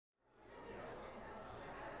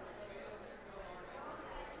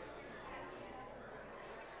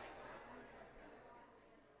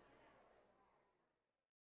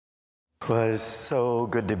Well, it's so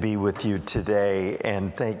good to be with you today,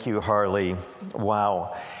 and thank you, Harley.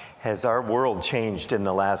 Wow, has our world changed in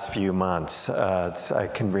the last few months? I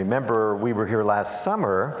can remember we were here last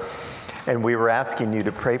summer, and we were asking you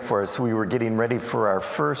to pray for us. We were getting ready for our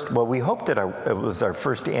first, well, we hoped that it was our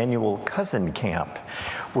first annual cousin camp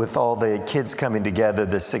with all the kids coming together,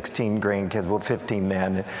 the 16 grandkids, well, 15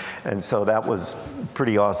 then. And so that was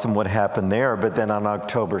pretty awesome what happened there. But then on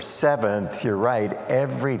October 7th, you're right,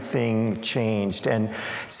 everything changed. And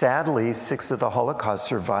sadly, 6 of the Holocaust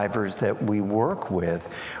survivors that we work with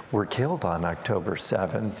were killed on October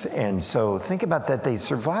 7th. And so think about that. They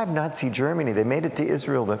survived Nazi Germany. They made it to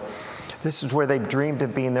Israel. This is where they dreamed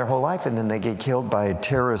of being their whole life, and then they get killed by a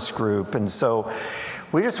terrorist group. And so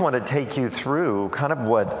we just want to take you through kind of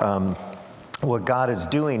what God is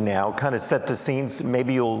doing now, kind of set the scenes.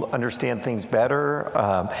 Maybe you'll understand things better.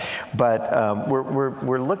 But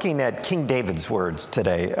we're looking at King David's words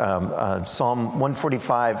today, Psalm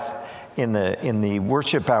 145 in the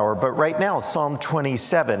worship hour. But right now, Psalm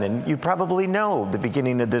 27, and you probably know the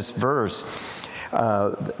beginning of this verse.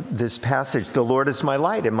 This passage, the Lord is my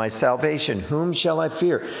light and my salvation. Whom shall I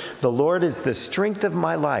fear? The Lord is the strength of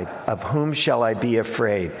my life. Of whom shall I be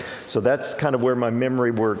afraid? So that's kind of where my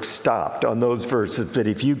memory work stopped on those verses. But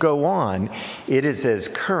if you go on, it is as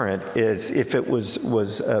current as if it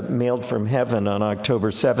was mailed from heaven on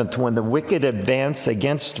October 7th. When the wicked advance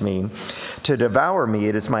against me to devour me,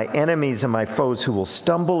 it is my enemies and my foes who will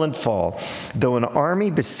stumble and fall. Though an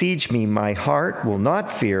army besiege me, my heart will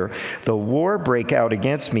not fear. The war break out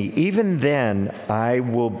against me, even then I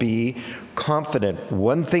will be confident.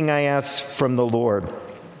 One thing I ask from the Lord,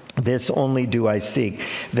 this only do I seek,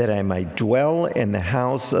 that I might dwell in the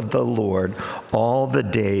house of the Lord all the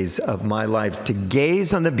days of my life, to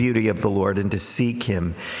gaze on the beauty of the Lord and to seek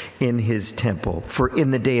him in his temple. For in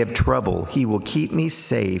the day of trouble, he will keep me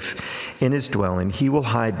safe in his dwelling. He will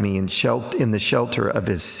hide me in the shelter of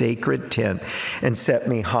his sacred tent and set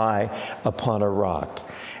me high upon a rock.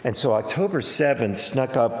 And so October 7th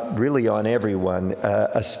snuck up really on everyone,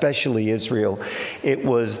 especially Israel. It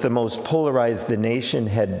was the most polarized the nation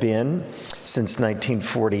had been since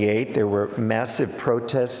 1948. There were massive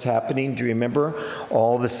protests happening. Do you remember?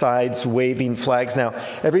 All the sides waving flags. Now,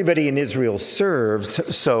 everybody in Israel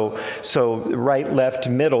serves, so right, left,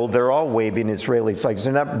 middle, they're all waving Israeli flags.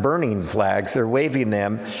 They're not burning flags, they're waving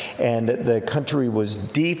them. And the country was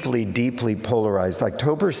deeply, deeply polarized.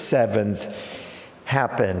 October 7th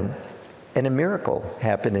happened, and a miracle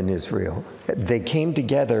happened in Israel. They came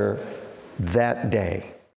together that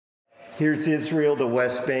day. Here's Israel, the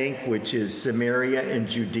West Bank, which is Samaria and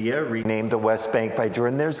Judea, renamed the West Bank by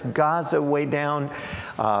Jordan. There's Gaza way down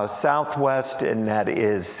southwest, and that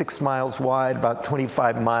is 6 miles wide, about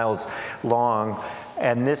 25 miles long.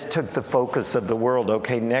 And this took the focus of the world.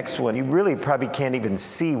 Okay, next one. You really probably can't even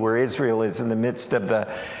see where Israel is in the midst of the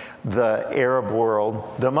Arab world,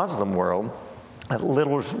 the Muslim world. That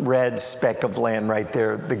little red speck of land right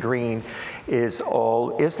there, the green, is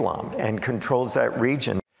all Islam and controls that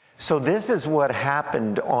region. So this is what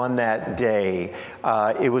happened on that day.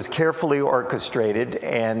 It was carefully orchestrated,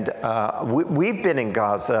 and we've been in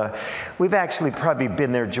Gaza. We've actually probably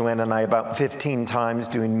been there, JoAnn and I, about 15 times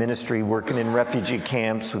doing ministry, working in refugee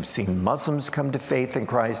camps. We've seen Muslims come to faith in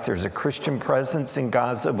Christ. There's a Christian presence in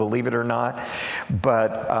Gaza, believe it or not.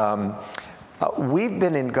 But we've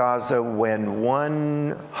been in Gaza when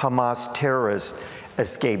one Hamas terrorist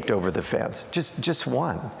escaped over the fence, just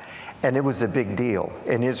one. And it was a big deal.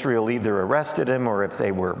 And Israel either arrested him, or if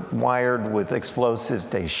they were wired with explosives,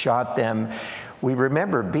 they shot them. We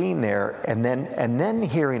remember being there and then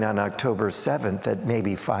hearing on October 7th that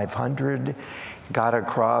maybe 500 got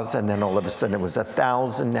across, and then all of a sudden it was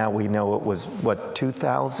 1,000. Now we know it was, what,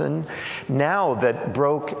 2,000? Now that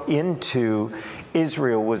broke into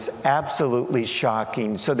Israel was absolutely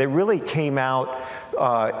shocking. So they really came out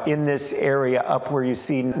in this area up where you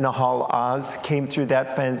see Nahal Oz, came through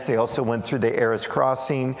that fence. They also went through the Erez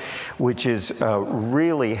Crossing, which is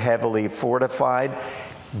really heavily fortified.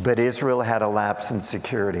 But Israel had a lapse in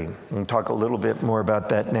security. We'll talk a little bit more about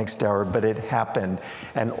that next hour, but it happened.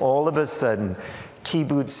 And all of a sudden,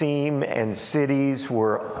 kibbutzim and cities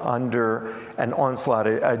were under an onslaught.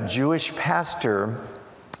 A Jewish pastor,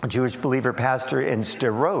 a Jewish believer pastor in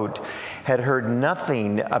Sderot, had heard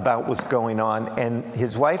nothing about what's going on, and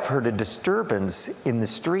his wife heard a disturbance in the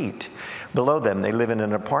street below them. They live in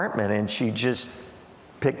an apartment, and she just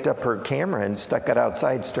picked up her camera and stuck it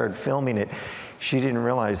outside, started filming it. She didn't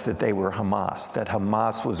realize that they were Hamas, that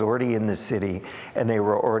Hamas was already in the city, and they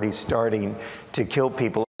were already starting to kill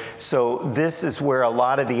people. So this is where a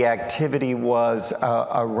lot of the activity was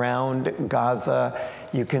around Gaza.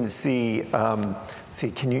 You can see, Khan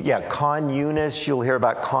Yunis, you'll hear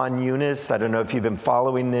about Khan Yunis. I don't know if you've been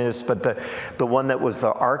following this, but the one that was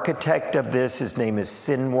the architect of this, his name is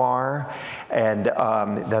Sinwar, and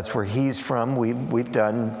that's where he's from. We've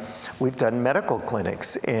done medical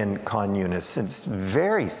clinics in Khan Yunis. It's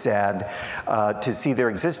very sad to see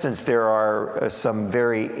their existence. There are some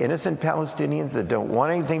very innocent Palestinians that don't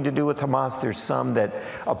want anything to do with Hamas. There's some that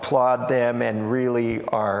applaud them and really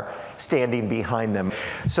are standing behind them.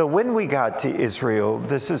 So when we got to Israel,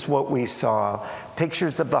 this is what we saw.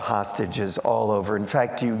 Pictures of the hostages all over. In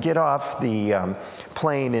fact, you get off the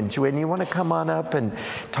plane, and JoAnn, you want to come on up and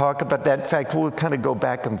talk about that? In fact, we'll kind of go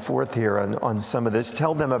back and forth here on some of this.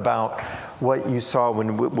 Tell them about what you saw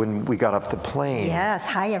when we got off the plane. Yes.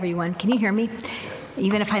 Hi, everyone. Can you hear me?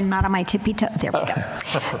 Even if I'm not on my tippy toe. There we go.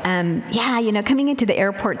 Yeah, you know, coming into the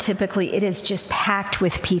airport, typically it is just packed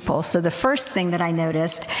with people. So the first thing that I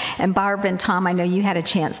noticed, and Barb and Tom, I know you had a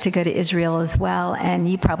chance to go to Israel as well, and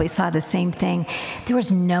you probably saw the same thing. There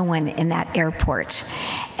was no one in that airport.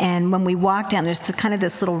 And when we walked down, there's kind of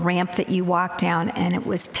this little ramp that you walk down, and it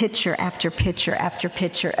was picture after picture after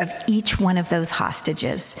picture of each one of those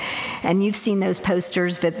hostages. And you've seen those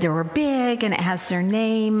posters, but they were big, and it has their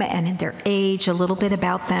name and their age, a little bit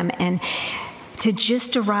about them. And to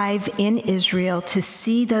just arrive in Israel, to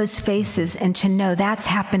see those faces and to know that's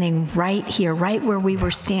happening right here, right where we were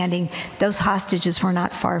standing. Those hostages were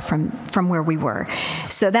not far from where we were.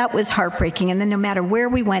 So that was heartbreaking. And then no matter where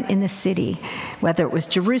we went in the city, whether it was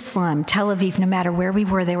Jerusalem, Tel Aviv, no matter where we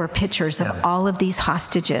were, there were pictures of all of these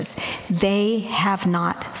hostages. They have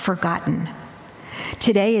not forgotten.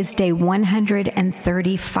 Today is day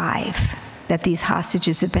 135. That these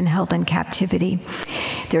hostages have been held in captivity.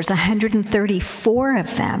 There's 134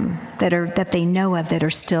 of them that they know of that are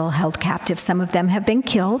still held captive. Some of them have been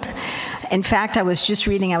killed. In fact, I was just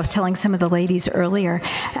reading, I was telling some of the ladies earlier,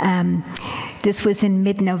 this was in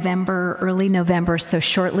mid-November, early November, so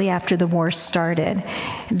shortly after the war started,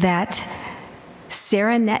 that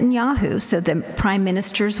Sarah Netanyahu, so the prime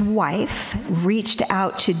minister's wife, reached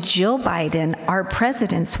out to Jill Biden, our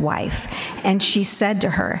president's wife, and she said to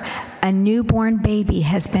her, "A newborn baby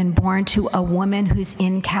has been born to a woman who's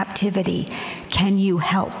in captivity. Can you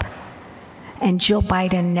help?" And Jill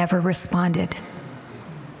Biden never responded.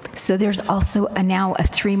 So there's also now a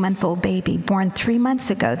 3-month-old baby born 3 months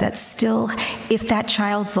ago that's still, if that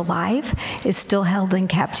child's alive, is still held in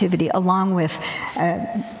captivity, along with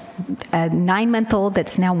a 9-month-old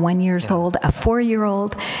that's now 1 year old, a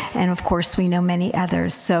 4-year-old, and of course we know many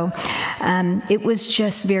others. So it was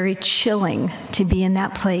just very chilling to be in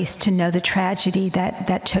that place, to know the tragedy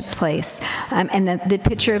that took place. And the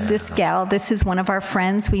picture of this gal, this is one of our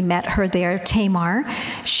friends. We met her there, Tamar.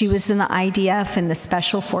 She was in the IDF and the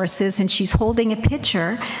Special Forces, and she's holding a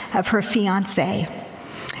picture of her fiancé.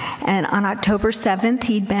 And on October 7th,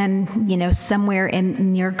 he'd been, somewhere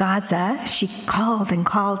near Gaza. She called and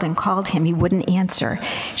called and called him. He wouldn't answer.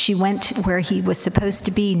 She went where he was supposed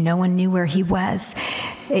to be. No one knew where he was.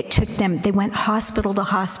 It took them, they went hospital to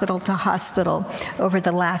hospital to hospital over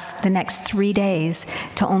the next 3 days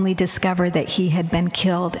to only discover that he had been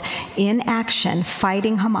killed in action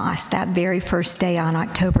fighting Hamas that very first day on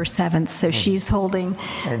October 7th. So she's holding.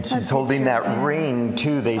 And she's holding that ring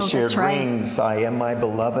too. They shared rings. I am my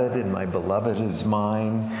beloved and my beloved is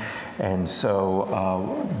mine. And so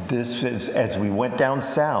this is, as we went down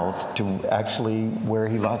south to actually where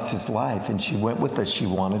he lost his life, and she went with us. She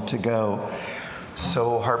wanted to go.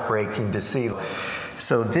 So heartbreaking to see.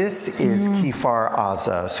 So this is Kfar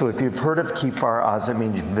Aza. So if you've heard of Kfar Aza, it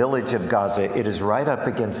means village of Gaza. It is right up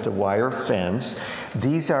against a wire fence.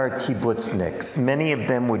 These are kibbutzniks. Many of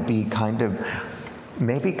them would be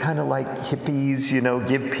maybe kind of like hippies,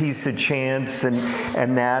 give peace a chance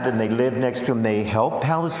and they live next to them. They help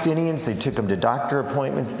Palestinians. They took them to doctor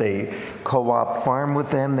appointments. They co-op farm with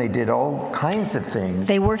them. They did all kinds of things.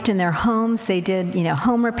 They worked in their homes. They did,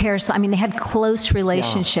 home repairs. So, they had close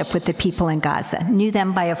relationship with the people in Gaza. Knew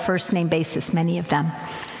them by a first name basis, many of them.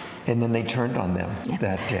 And then they turned on them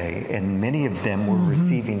that day. And many of them were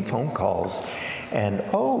receiving phone calls. And,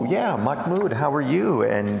 "Oh, yeah, Mahmoud, how are you?"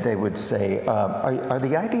 And they would say, are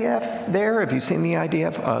the IDF there? Have you seen the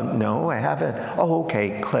IDF? No, I haven't. "Oh,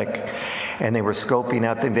 okay, click." And they were scoping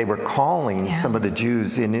out, they were calling some of the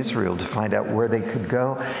Jews in Israel to find out where they could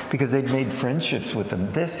go because they'd made friendships with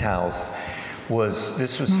them.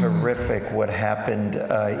 This was horrific what happened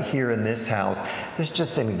here in this house. This is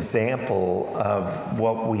just an example of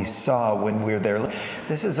what we saw when we were there.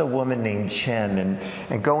 This is a woman named Chen,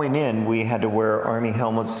 and going in, we had to wear army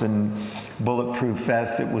helmets and bulletproof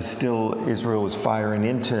vests. It was still, Israel was firing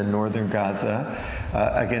into northern Gaza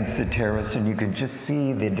against the terrorists, and you can just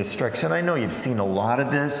see the destruction. I know you've seen a lot of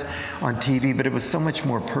this on TV, but it was so much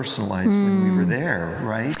more personalized when we were there,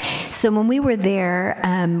 right? So when we were there,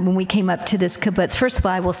 when we came up to this kibbutz, first of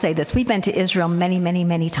all, I will say this. We've been to Israel many, many,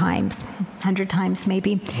 many times, 100 times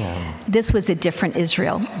maybe. Yeah. This was a different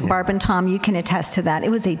Israel. Yeah. Barb and Tom, you can attest to that. It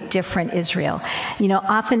was a different Israel. You know,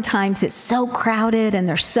 oftentimes it's so crowded and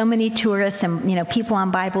there's so many tourists and, you know, people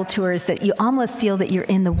on Bible tours that you almost feel that you're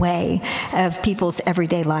in the way of people's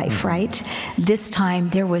everyday life, right? This time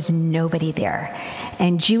there was nobody there.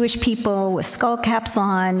 And Jewish people with skull caps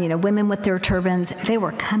on, you know, women with their turbans, they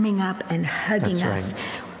were coming up and hugging us. Right.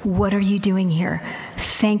 What are you doing here?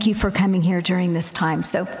 Thank you for coming here during this time.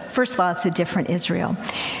 So first of all, it's a different Israel.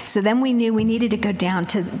 So then we knew we needed to go down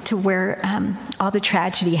to where all the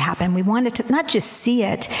tragedy happened. We wanted to not just see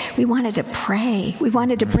it, we wanted to pray. We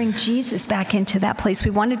wanted to bring Jesus back into that place. We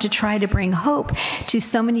wanted to try to bring hope to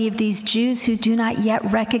so many of these Jews who do not yet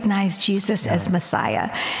recognize Jesus as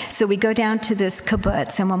Messiah. So we go down to this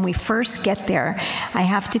kibbutz, and when we first get there, I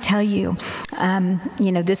have to tell you,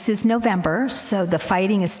 you know, this is November, so the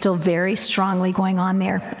fighting is still very strongly going on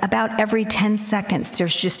there. About every 10 seconds,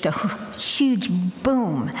 there's just a huge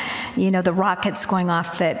boom, you know, the rockets going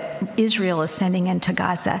off that Israel is sending into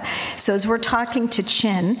Gaza. So as we're talking to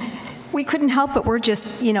Chin, we couldn't help it. We're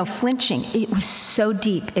just, you know, flinching. It was so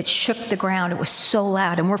deep. It shook the ground. It was so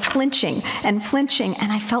loud. And we're flinching and flinching.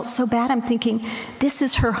 And I felt so bad. I'm thinking, this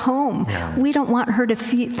is her home. Yeah. We don't want her to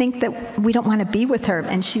think that we don't want to be with her.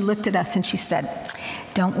 And she looked at us and she said,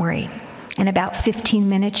 don't worry. In about 15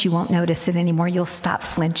 minutes, you won't notice it anymore. You'll stop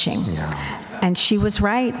flinching. Yeah. And she was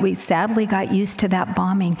right. We sadly got used to that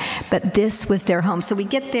bombing, but this was their home. So we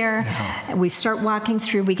get there, and we start walking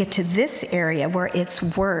through. We get to this area where it's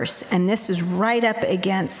worse, and this is right up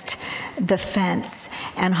against the fence.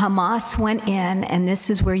 And Hamas went in, and this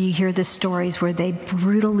is where you hear the stories where they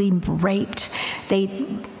brutally raped. They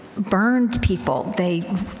burned people. They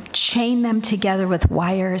chained them together with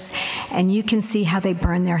wires, and you can see how they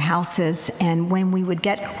burned their houses. And when we would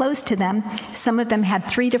get close to them, some of them had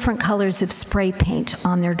 3 different colors of spray paint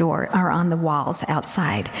on their door or on the walls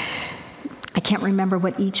outside. I can't remember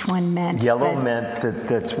what each one meant. Yellow meant that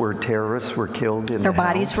that's where terrorists were killed in their the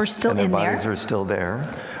bodies house, were still in there. Their bodies were still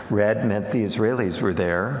there. Red meant the Israelis were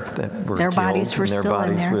there, that were their killed, bodies were still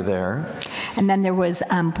in there. Their bodies were there. And then there was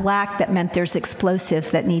black that meant there's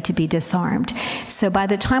explosives that need to be disarmed. So by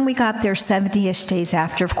the time we got there 70-ish days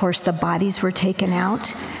after, of course, the bodies were taken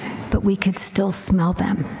out, but we could still smell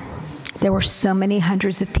them. There were so many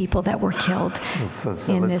hundreds of people that were killed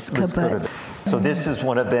in this kibbutz. So this is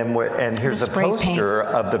one of them, and here's a poster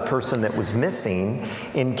of the person that was missing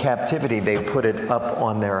in captivity. They put it up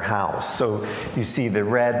on their house. So you see the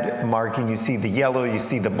red marking, you see the yellow, you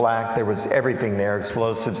see the black. There was everything there,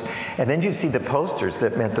 explosives. And then you see the posters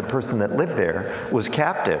that meant the person that lived there was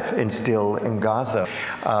captive and still in Gaza.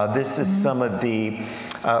 This is some of the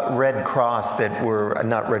Red Cross that were,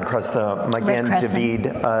 not Red Cross, the Magen David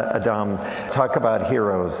Adam. Talk about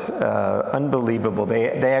heroes. Unbelievable.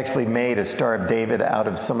 They actually made a Star of David out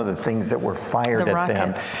of some of the things that were fired at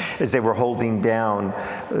them as they were holding down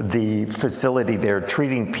the facility there,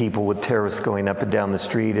 treating people with terrorists going up and down the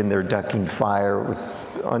street, and they're ducking fire. It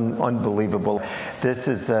was unbelievable. This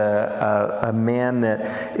is a man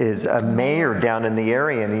that is a mayor down in the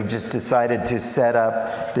area, and he just decided to set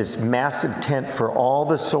up this massive tent for all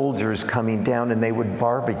the soldiers coming down, and they would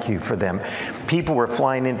barbecue for them. People were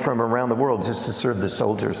flying in from around the world just to serve the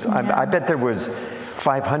soldiers. Yeah. I bet there was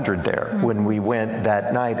 500 there when we went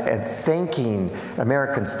that night, and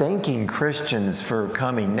Americans thanking Christians for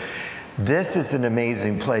coming. This is an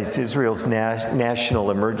amazing place. Israel's National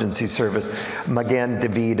Emergency Service, Magen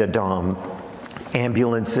David Adam.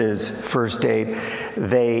 Ambulances, first aid,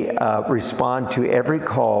 they respond to every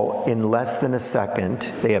call in less than a second.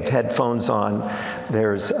 They have headphones on.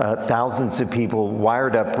 There's thousands of people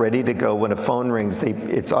wired up, ready to go. When a phone rings,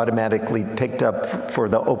 it's automatically picked up for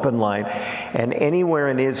the open line. And anywhere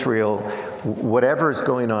in Israel, whatever is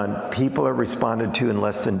going on, people are responded to in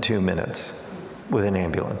less than 2 minutes with an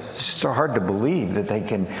ambulance. It's so hard to believe that they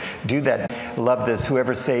can do that. Love this.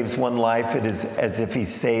 Whoever saves one life, it is as if he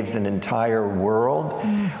saves an entire world.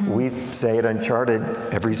 We say at Uncharted,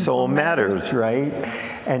 every soul matters, right?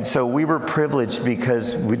 And so we were privileged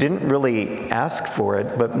because we didn't really ask for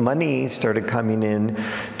it, but money started coming in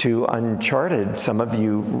to Uncharted. Some of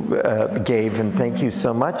you gave, and thank you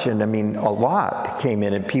so much. And I mean, a lot came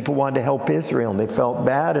in, and people wanted to help Israel, and they felt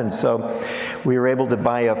bad. And so we were able to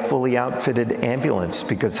buy a fully outfitted ambulance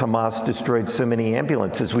because Hamas destroyed so many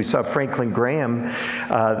ambulances. We saw Franklin Graham,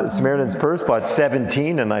 the Samaritan's Purse, bought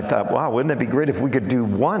 17, and I thought, wow, wouldn't that be great if we could do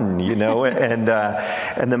one, you know? And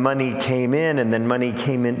the money came in, and then money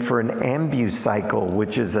came in for an ambucycle,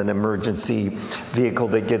 which is an emergency vehicle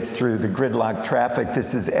that gets through the gridlock traffic.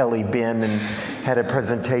 This is Ellie Bin, and had a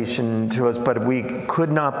presentation to us, but we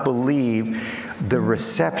could not believe the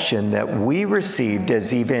reception that we received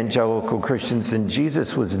as evangelical Christians, and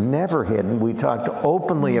Jesus was never hidden. We talked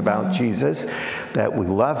openly about Jesus, that we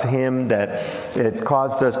love him, that it's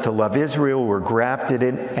caused us to love Israel, we're grafted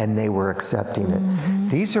in, and they were accepting it.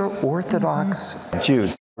 These are Orthodox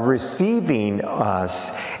Jews receiving us.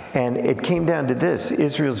 And it came down to this: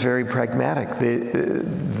 Israel's very pragmatic. They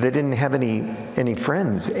didn't have any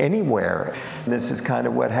friends anywhere. This is kind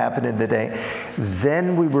of what happened in the day.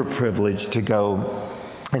 Then we were privileged to go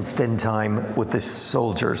and spend time with the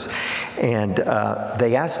soldiers. And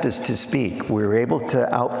they asked us to speak. We were able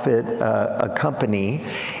to outfit a company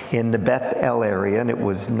in the Beth El area, and it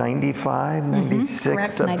was 95,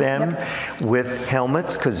 96 of them with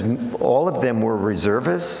helmets, because all of them were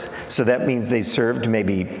reservists. So that means they served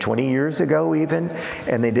maybe 20 years ago even,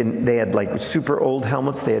 and they had like super old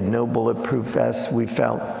helmets. They had no bulletproof vests. We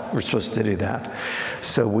felt we're supposed to do that.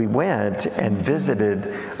 So we went and visited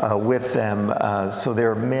with them. So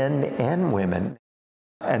there are men and women.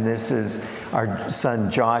 And this is our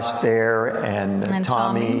son Josh there, and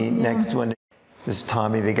Tommy next one. This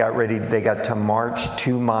Tommy, they got to march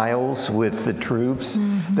 2 miles with the troops.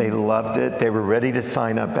 They loved it. They were ready to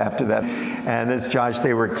sign up after that. And this Josh,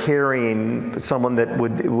 they were carrying someone that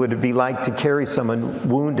would be like to carry someone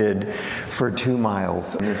wounded for 2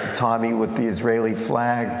 miles. And this is Tommy with the Israeli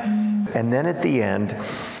flag. And then at the end,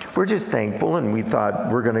 we're just thankful, and we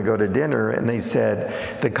thought we're going to go to dinner, and they said,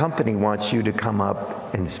 the company wants you to come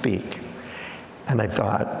up and speak. And I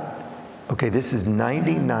thought, okay, this is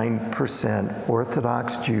 99%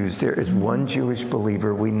 Orthodox Jews. There is one Jewish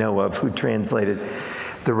believer we know of who translated.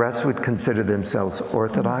 The rest would consider themselves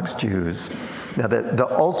Orthodox Jews. Now, the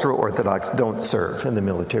ultra-Orthodox don't serve in the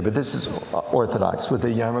military, but this is Orthodox with a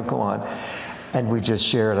yarmulke on. And we just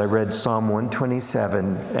shared. I read Psalm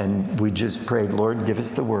 127, and we just prayed, Lord, give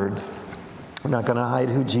us the words. We're not going to hide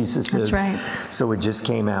who Jesus is. That's right. So it just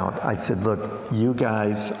came out. I said, look, you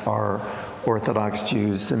guys are Orthodox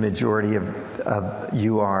Jews. The majority of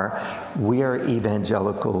you are. We are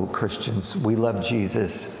evangelical Christians. We love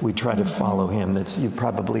Jesus. We try to follow him. You've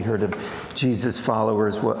probably heard of Jesus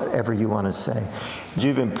followers, whatever you want to say.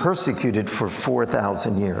 You've been persecuted for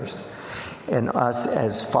 4,000 years. And us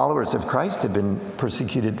as followers of Christ have been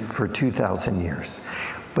persecuted for 2,000 years.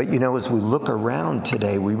 But you know, as we look around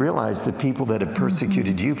today, we realize the people that have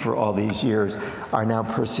persecuted you for all these years are now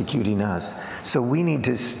persecuting us. So we need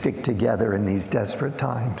to stick together in these desperate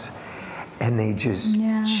times. And they just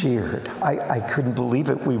cheered. I couldn't believe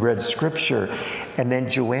it. We read scripture, and then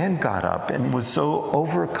JoAnn got up and was so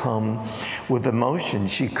overcome with emotion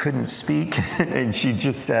she couldn't speak, and she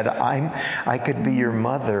just said, I could be your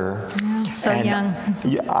mother. So and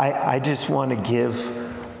young. I just want to give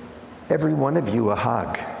every one of you a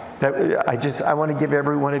hug. I want to give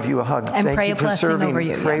every one of you a hug. And Thank pray you a for blessing serving. over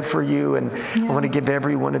you. Pray for you, and I want to give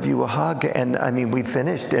every one of you a hug. And I mean, we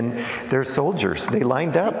finished, and they're soldiers. They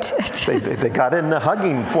lined up. They got in the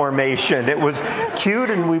hugging formation. It was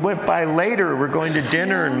cute, and we went by later. We're going to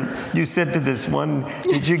dinner, and you said to this one,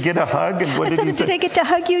 "Did you get a hug?" And what did you say? Did I get to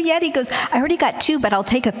hug you yet? He goes, I already got 2, but I'll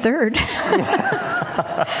take a 3rd.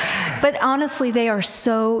 But honestly, they are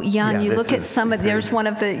so young. Yeah, you look at there's one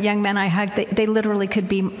of the young men I hugged, they literally could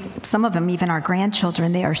be, some of them even our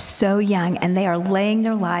grandchildren. They are so young, and they are laying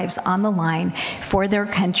their lives on the line for their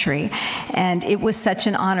country. And it was such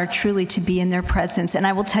an honor truly to be in their presence. And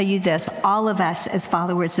I will tell you this, all of us as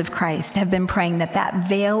followers of Christ have been praying that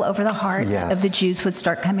veil over the hearts of the Jews would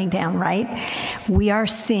start coming down, right? We are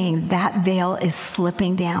seeing that veil is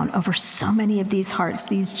slipping down over so many of these hearts.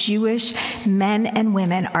 These Jewish men and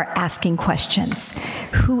women are asking questions.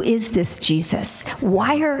 Who is this Jesus?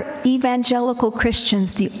 Why are evangelical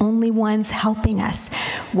Christians the only ones helping us?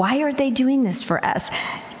 Why are they doing this for us?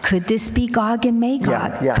 Could this be Gog and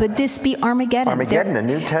Magog? Yeah. Could this be Armageddon? Armageddon, a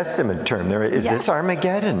New Testament term. Is this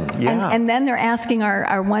Armageddon? Yeah. And then they're asking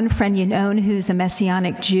our one friend, JoAnn, who's a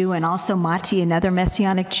Messianic Jew, and also Mati, another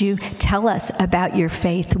Messianic Jew, tell us about your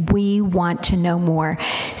faith. We want to know more.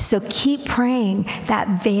 So keep praying.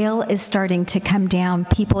 That veil is starting to come down.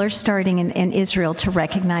 People are starting in Israel to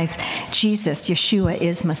recognize Jesus, Yeshua,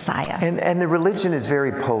 is Messiah. And the religion is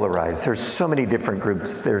very polarized. There's so many different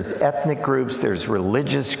groups. There's ethnic groups, there's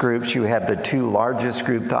religious groups. You have the two largest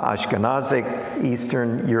groups, the Ashkenazic,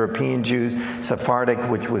 Eastern European Jews, Sephardic,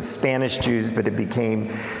 which was Spanish Jews, but it became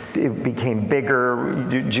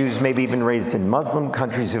bigger. Jews maybe even raised in Muslim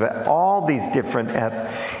countries. You have all these different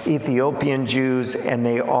Ethiopian Jews, and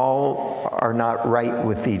they all are not right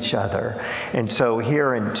with each other. And so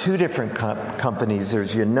here in two different companies,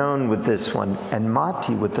 there's JoAnn with this one and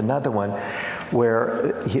Mati with another one,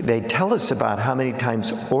 where they tell us about how many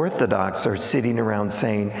times Orthodox are sitting around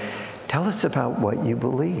saying, tell us about what you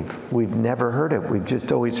believe. We've never heard it. We've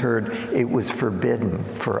just always heard it was forbidden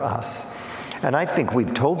for us. And I think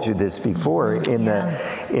we've told you this before in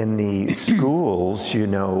the schools, you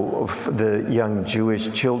know, the young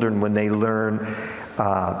Jewish children, when they learn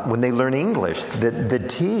English, the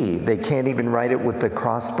T, they can't even write it with the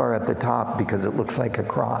crossbar at the top because it looks like a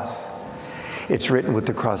cross. It's written with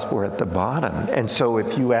the crossbar at the bottom. And so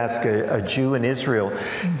if you ask a Jew in Israel,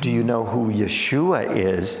 do you know who Yeshua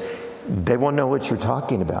is? They won't know what you're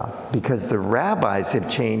talking about, because the rabbis have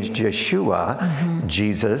changed Yeshua,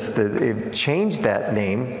 Jesus, they've changed that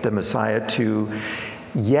name, the Messiah, to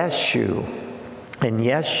Yeshu. And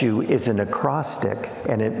Yeshu is an acrostic,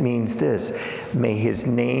 and it means this: may his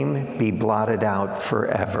name be blotted out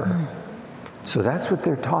forever. So that's what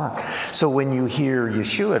they're taught. So when you hear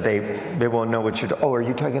Yeshua, they won't know what you're, oh, are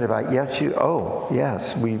you talking about Yeshu? Oh,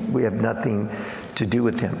 yes, we have nothing to do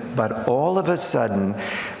with him. But all of a sudden,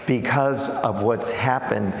 because of what's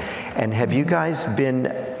happened, and have you guys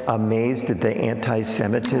been amazed at the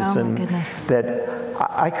anti-Semitism? Oh, my goodness. That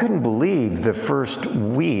I couldn't believe the first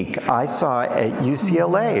week I saw at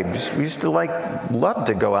UCLA. We used to love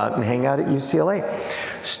to go out and hang out at UCLA.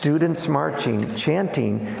 Students marching,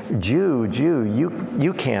 chanting, Jew, Jew,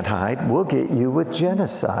 you can't hide. We'll get you with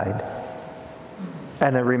genocide.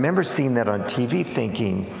 And I remember seeing that on TV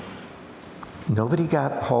thinking, nobody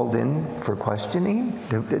got hauled in for questioning?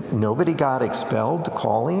 Nobody got expelled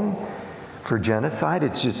calling for genocide?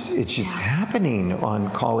 It's just happening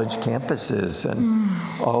on college campuses and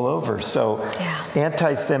all over. So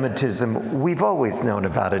anti-Semitism, we've always known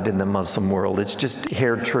about it in the Muslim world. It's just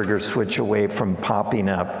hair trigger switch away from popping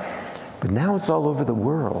up. But now it's all over the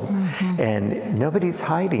world, and nobody's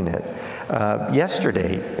hiding it.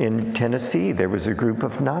 Yesterday in Tennessee, there was a group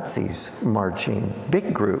of Nazis marching,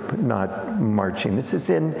 big group not marching. This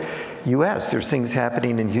is in U.S. There's things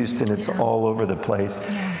happening in Houston. It's all over the place.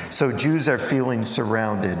 So Jews are feeling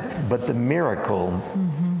surrounded. But the miracle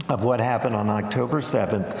of what happened on October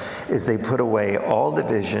 7th is they put away all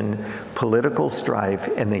division, political strife,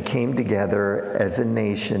 and they came together as a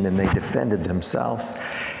nation, and they defended themselves.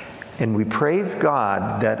 And we praise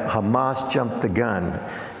God that Hamas jumped the gun.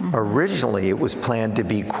 Originally, it was planned to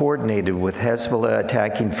be coordinated with Hezbollah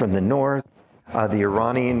attacking from the north, the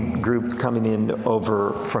Iranian groups coming in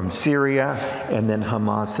over from Syria, and then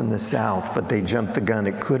Hamas in the south. But they jumped the gun.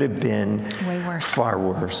 It could have been way worse. Far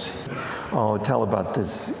worse. Oh, tell about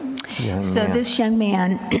this young man. This young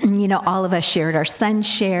man, you know, all of us shared. Our son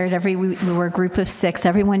shared. We were a group of 6.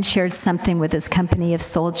 Everyone shared something with his company of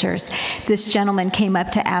soldiers. This gentleman came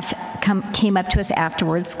up to us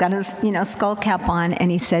afterwards, got his skull cap on,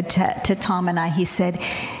 and he said to Tom and I, he said,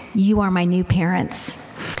 "You are my new parents."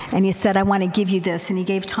 And he said, "I want to give you this." And he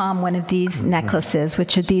gave Tom one of these necklaces,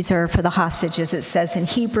 these are for the hostages. It says in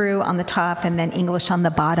Hebrew on the top and then English on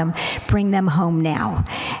the bottom, "Bring them home now."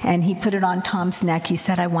 And he put it on Tom's neck. He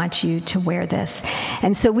said, "I want you to wear this."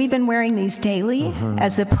 And so we've been wearing these daily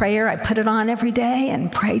as a prayer. I put it on every day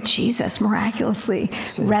and pray, Jesus, miraculously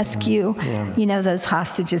rescue, those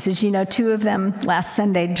hostages. As you know, 2 of them last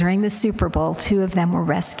Sunday during the Super Bowl, 2 of them were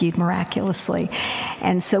rescued miraculously.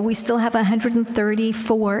 And so we still have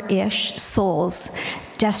 134-ish souls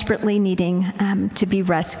desperately needing to be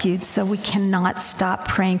rescued, so we cannot stop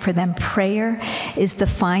praying for them. Prayer is the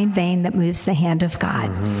fine vein that moves the hand of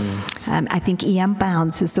God. I think E.M.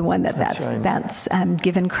 Bounds is the one that's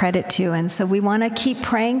given credit to, and so we want to keep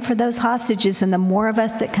praying for those hostages, and the more of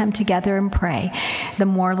us that come together and pray, the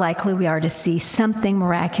more likely we are to see something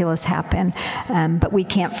miraculous happen, but we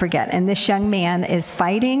can't forget. And this young man is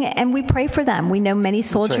fighting, and we pray for them. We know many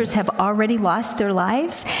soldiers have already lost their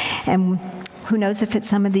lives, and Who knows if it's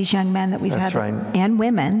some of these young men that we've That's had, right. and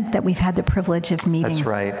women that we've had the privilege of meeting. That's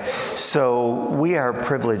right. So we are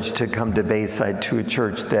privileged to come to Bayside, to a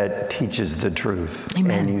church that teaches the truth.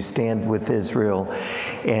 Amen. And you stand with Israel.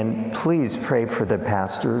 And please pray for the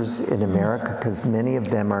pastors in America, because many of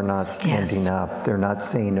them are not standing up. They're not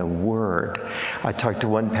saying a word. I talked to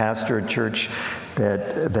one pastor at church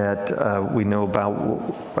that we know about.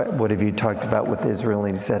 What have you talked about with Israel?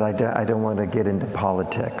 And he said, I don't want to get into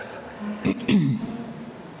politics.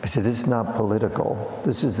 I said, this is not political.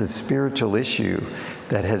 This is a spiritual issue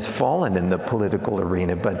that has fallen in the political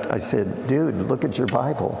arena. But I said, dude, look at your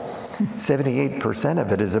Bible. 78%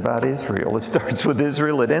 of it is about Israel. It starts with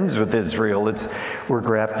Israel. It ends with Israel. We're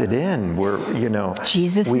grafted in.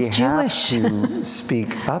 Jesus is Jewish. We have to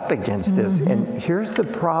speak up against this. And here's the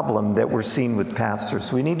problem that we're seeing with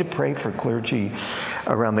pastors. We need to pray for clergy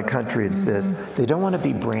around the country. It's this. They don't want to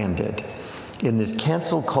be branded. In this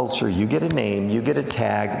cancel culture, you get a name, you get a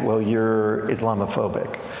tag, well, you're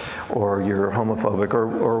Islamophobic, or you're homophobic,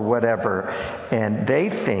 or whatever. And they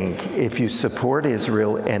think if you support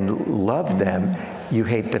Israel and love them, you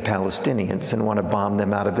hate the Palestinians and want to bomb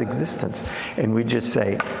them out of existence. And we just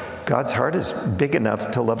say, God's heart is big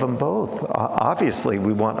enough to love them both. Obviously,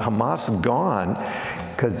 we want Hamas gone,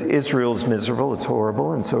 because Israel's miserable, it's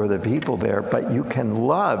horrible, and so are the people there. But you can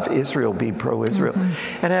love Israel, be pro-Israel,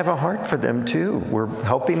 and have a heart for them too. We're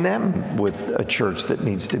helping them with a church that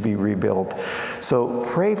needs to be rebuilt. So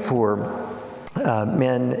pray for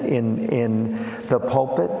men in the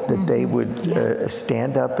pulpit, that they would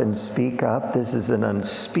stand up and speak up. This is an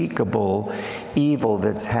unspeakable evil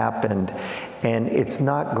that's happened, and it's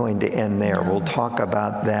not going to end there. We'll talk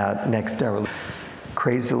about that next hour.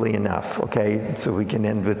 Crazily enough, okay, so we can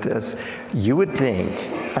end with this. You would think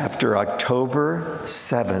after October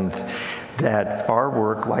 7th that our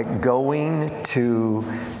work, like going to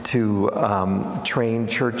train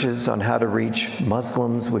churches on how to reach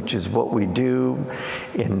Muslims, which is what we do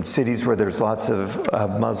in cities where there's lots of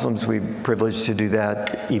Muslims, we're privileged to do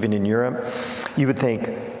that even in Europe. You would think,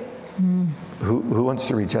 who wants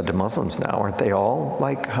to reach out to Muslims now? Aren't they all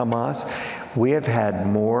like Hamas? We have had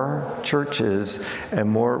more churches and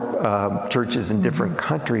more churches in different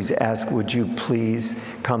countries ask, would you please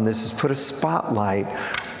come? This has put a spotlight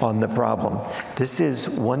on the problem. This is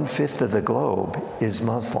 1/5 of the globe is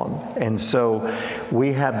Muslim. And so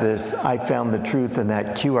we have this, I found the truth, and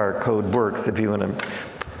that QR code works if you want to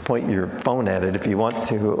point your phone at it if you want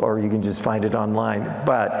to, or you can just find it online.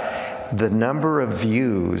 But the number of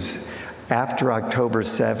views after October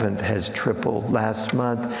 7th has tripled. Last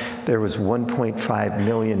month, there was 1.5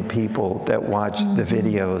 million people that watched the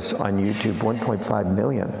videos on YouTube. 1.5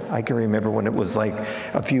 million. I can remember when it was like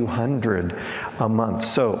a few hundred a month.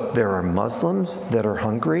 So there are Muslims that are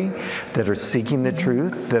hungry, that are seeking the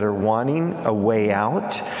truth, that are wanting a way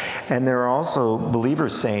out. And there are also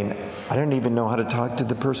believers saying, I don't even know how to talk to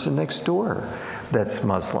the person next door that's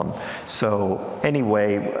Muslim. So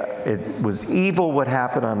anyway, it was evil what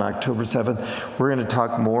happened on October 7th. We're going to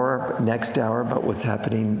talk more next hour about what's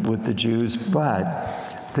happening with the Jews, but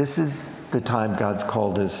this is the time God's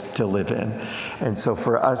called us to live in. And so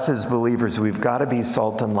for us as believers, we've got to be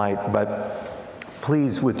salt and light, but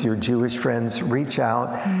please, with your Jewish friends, reach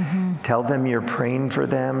out. Tell them you're praying for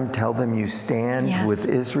them. Tell them you stand with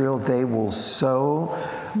Israel. They will so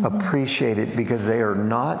appreciate it, because they are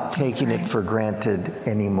not taking it for granted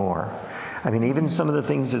anymore. I mean, even some of the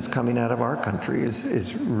things that's coming out of our country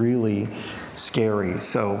is really scary.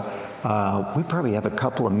 So we probably have a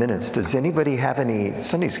couple of minutes. Does anybody have any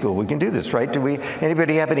Sunday school? We can do this, right?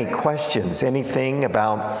 Anybody have any questions? Anything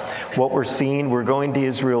about what we're seeing? We're going to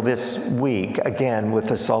Israel this week, again, with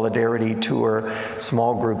a solidarity tour,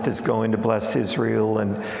 small group that's going to bless Israel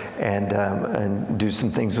and do some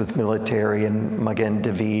things with military and Magen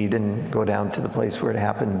David and go down to the place where it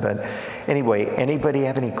happened. But anyway, anybody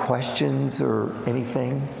have any questions or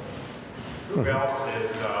anything? Who else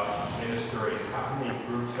is ministering? How many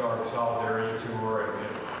groups are Solidarity Tour?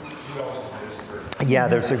 And who else is ministering? Yeah,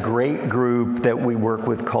 there's a great group that we work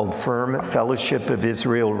with called Firm Fellowship of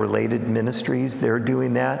Israel Related Ministries. They're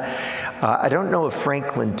doing that. I don't know if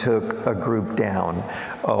Franklin took a group down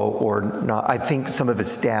or not. I think some of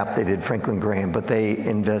his staff, they did, Franklin Graham, but they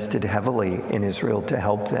invested heavily in Israel to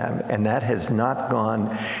help them. And that has not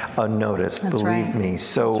gone unnoticed, believe me.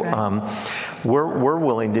 So we're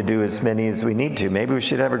willing to do as many as we need to. Maybe we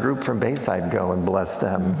should have a group from Bayside go and bless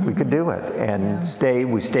them. We could do it. And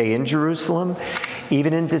we stay in Jerusalem.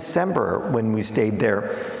 Even in December, when we stayed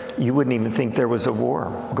there, you wouldn't even think there was a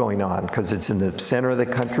war going on, because it's in the center of the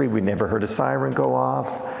country. We never heard a siren go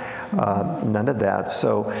off, none of that.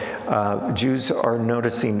 So Jews are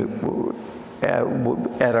noticing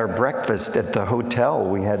at our breakfast at the hotel,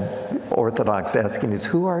 we had Orthodox asking us,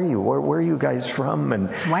 "Who are you? Where are you guys from? And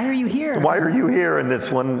why are you here? Why are you here?" And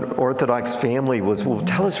this one Orthodox family was, "Well,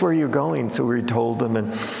 tell us where you're going." So we told them,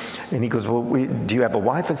 and he goes, "Well, do you have a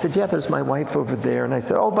wife?" I said, "Yeah, there's my wife over there." And I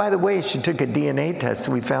said, "Oh, by the way, she took a DNA test,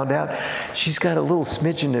 and we found out she's got a little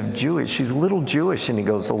smidgen of Jewish. She's a little Jewish." And he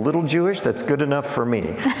goes, "A little Jewish? That's good enough for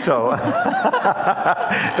me." So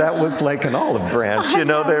that was like an olive branch,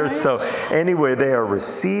 there. So anyway, they are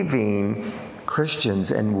receiving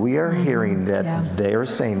Christians, and we are hearing that they are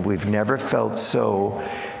saying, "We've never felt so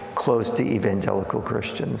close to evangelical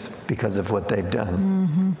Christians because of what they've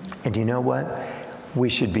done." And you know what? We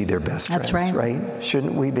should be their best friends, That's right.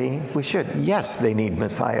 Shouldn't we be? We should. Yes, they need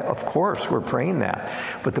Messiah. Of course, we're praying that.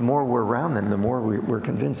 But the more we're around them, the more we're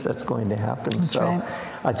convinced that's going to happen. That's so right.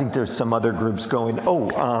 I think there's some other groups going.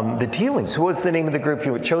 The Tealings. What was the name of the group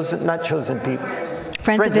you were chosen? Not chosen people.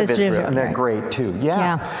 Friends of Israel. And they're right. great too.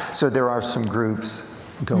 Yeah. So there are some groups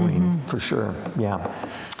going for sure. Yeah.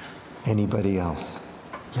 Anybody else?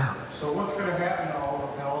 Yeah. So what's going to happen to all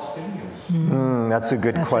the Palestinians? That's a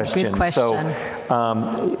good question. A good question.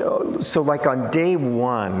 So like on day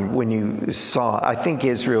one, when you saw, I think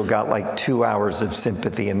Israel got like 2 hours of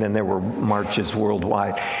sympathy, and then there were marches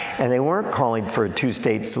worldwide. And they weren't calling for a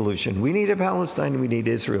two-state solution. We need a Palestine, we need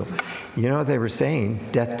Israel. You know what they were saying?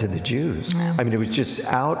 Death to the Jews. Yeah. I mean, it was just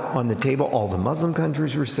out on the table. All the Muslim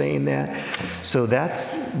countries were saying that. So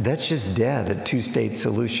that's just dead, a two-state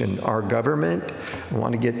solution. Our government, I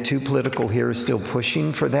want to get too political here, is still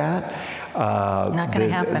pushing for that. Not going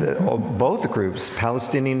to happen. Both groups,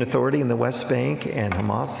 Palestinian Authority in the West Bank and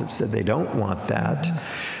Hamas, have said they don't want that.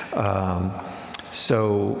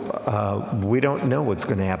 So we don't know what's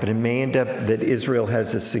going to happen. It may end up that Israel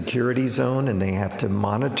has a security zone and they have to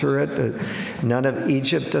monitor it. None of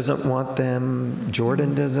Egypt doesn't want them.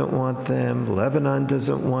 Jordan doesn't want them. Lebanon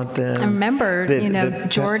doesn't want them. And remember,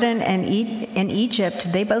 Jordan and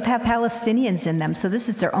Egypt, they both have Palestinians in them. So this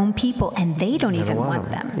is their own people, and they don't even want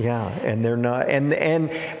them. Yeah, and they're not.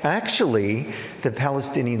 And actually, the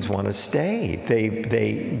Palestinians want to stay.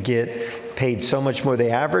 They get paid so much more. The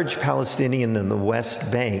average Palestinian in the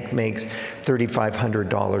West Bank makes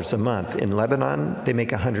 $3,500 a month. In Lebanon, they make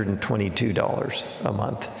 $122 a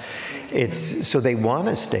month. So they want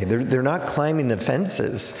to stay. They're not climbing the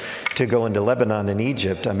fences to go into Lebanon and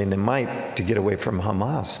Egypt. I mean, they might to get away from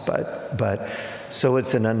Hamas, but so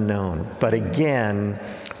it's an unknown. But again,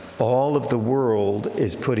 all of the world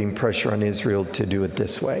is putting pressure on Israel to do it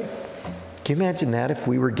this way. Can you imagine that if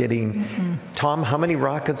we were getting, Tom, how many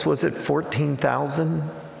rockets was it? 14,000?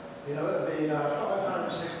 Yeah, it would be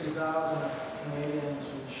 560,000 Canadians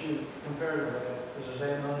would shoot comparatively, because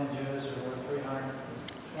there's 8 million Jews, there were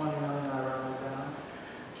 320 million Iraqis down,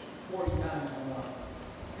 40 times more.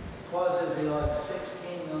 Plus it'd be like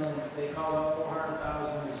 16 million, they call up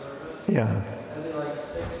 400,000 reservists. Yeah. That'd be like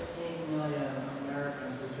 16 million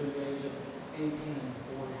Americans between the age of 18 and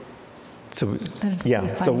 40. So,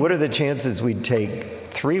 yeah, so what are the chances we'd take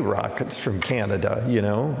 3 rockets from Canada,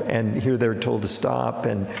 and here they're told to stop.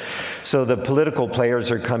 And so the political players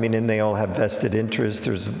are coming in, they all have vested interests.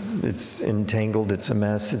 It's entangled, it's a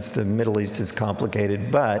mess, the Middle East is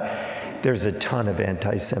complicated, but there's a ton of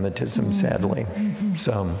anti-Semitism, sadly.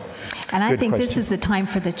 So, and I think this is a time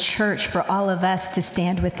for the church, for all of us to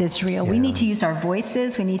stand with Israel. Yeah. We need to use our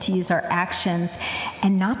voices, we need to use our actions,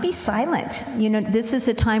 and not be silent. This is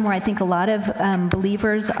a time where I think a lot of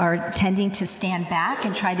believers are tending to stand back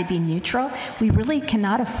and try to be neutral. We really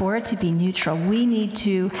cannot afford to be neutral. We need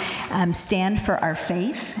to stand for our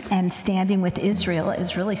faith, and standing with Israel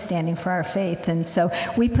is really standing for our faith. And so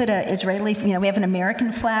we put an Israeli, we have an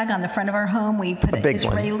American flag on the front of our home. We put an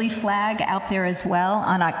Israeli flag out there as well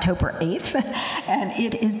on October 8th. And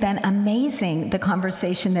it has been amazing, the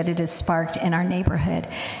conversation that it has sparked in our neighborhood.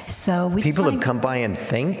 So people have come by and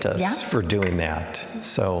thanked us for doing that.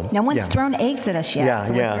 So no one's thrown eggs at us yet.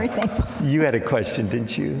 So we're very thankful. You had a question,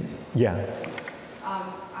 didn't you? Yeah.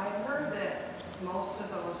 I've heard that most of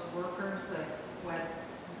those workers that went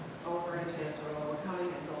over into Israel were coming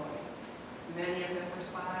and going. Many of them were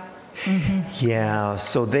spies. Yeah,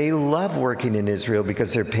 so they love working in Israel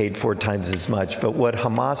because they're paid 4 times as much. But what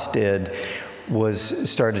Hamas did was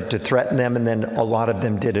started to threaten them, and then a lot of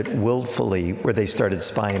them did it willfully, where they started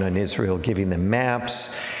spying on Israel, giving them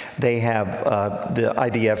maps. They have, the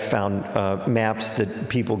IDF found maps that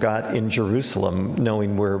people got in Jerusalem,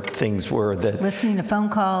 knowing where things were. Listening to phone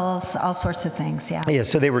calls, all sorts of things, yeah. Yeah,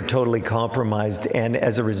 so they were totally compromised. And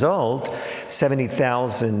as a result,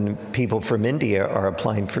 70,000 people from India are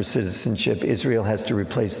applying for citizenship. Israel has to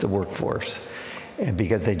replace the workforce. and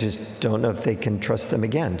because they just don't know if they can trust them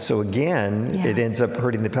again. So again, Yeah. it ends up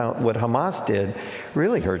hurting what Hamas did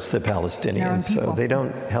really hurts the Palestinians. So people. they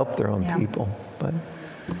don't help their own Yeah. people. But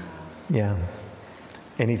yeah,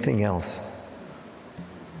 anything else?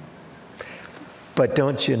 But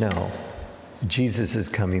don't you know, Jesus is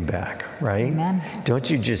coming back, right? Amen.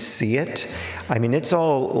 Don't you just see it? I mean, it's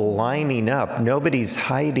all lining up. Nobody's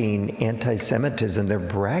hiding anti-Semitism. They're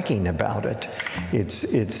bragging about it.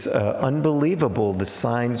 It's unbelievable, the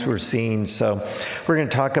signs we're seeing. So we're going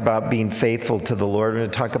to talk about being faithful to the Lord. We're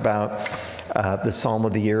going to talk about the Psalm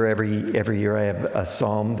of the Year. Every year I have a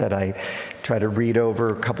psalm that I try to read over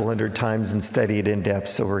a couple hundred times and study it in depth.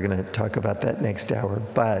 So we're going to talk about that next hour.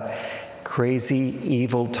 But crazy,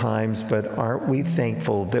 evil times, but aren't we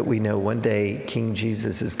thankful that we know one day King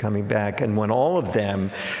Jesus is coming back, and when all of them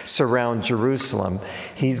surround Jerusalem,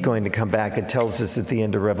 he's going to come back. It tells us at the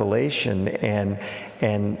end of Revelation, and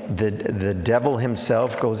the devil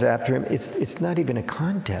himself goes after him. It's not even a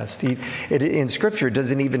contest. In Scripture, it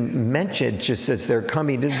doesn't even mention, it just says they're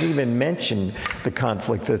coming. It doesn't even mention the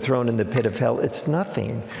conflict. They're thrown in the pit of hell. It's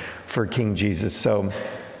nothing for King Jesus. So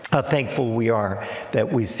how thankful we are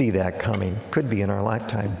that we see that coming. Could be in our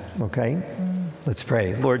lifetime, okay? Let's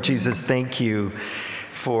pray. Lord Jesus, thank you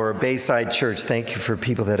for Bayside Church. Thank you for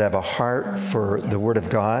people that have a heart for the Word of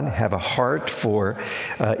God, have a heart for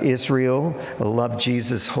Israel, love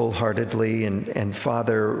Jesus wholeheartedly. And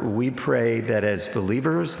Father, we pray that as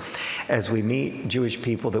believers, as we meet Jewish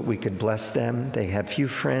people, that we could bless them. They have few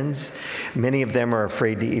friends. Many of them are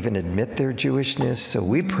afraid to even admit their Jewishness. So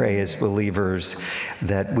we pray as believers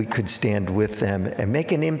that we could stand with them and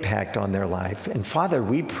make an impact on their life. And Father,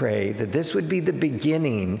 we pray that this would be the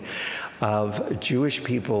beginning of Jewish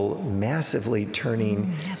people massively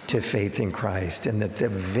turning to faith in Christ, and that the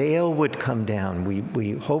veil would come down.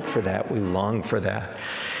 We hope for that. We long for that.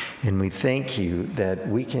 And we thank you that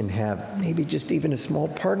we can have maybe just even a small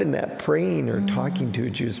part in that, praying or talking to a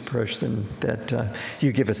Jewish person, that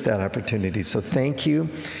you give us that opportunity. So thank you.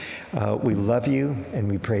 We love you,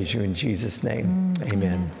 and we praise you in Jesus' name.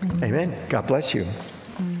 Amen. Amen. God bless you.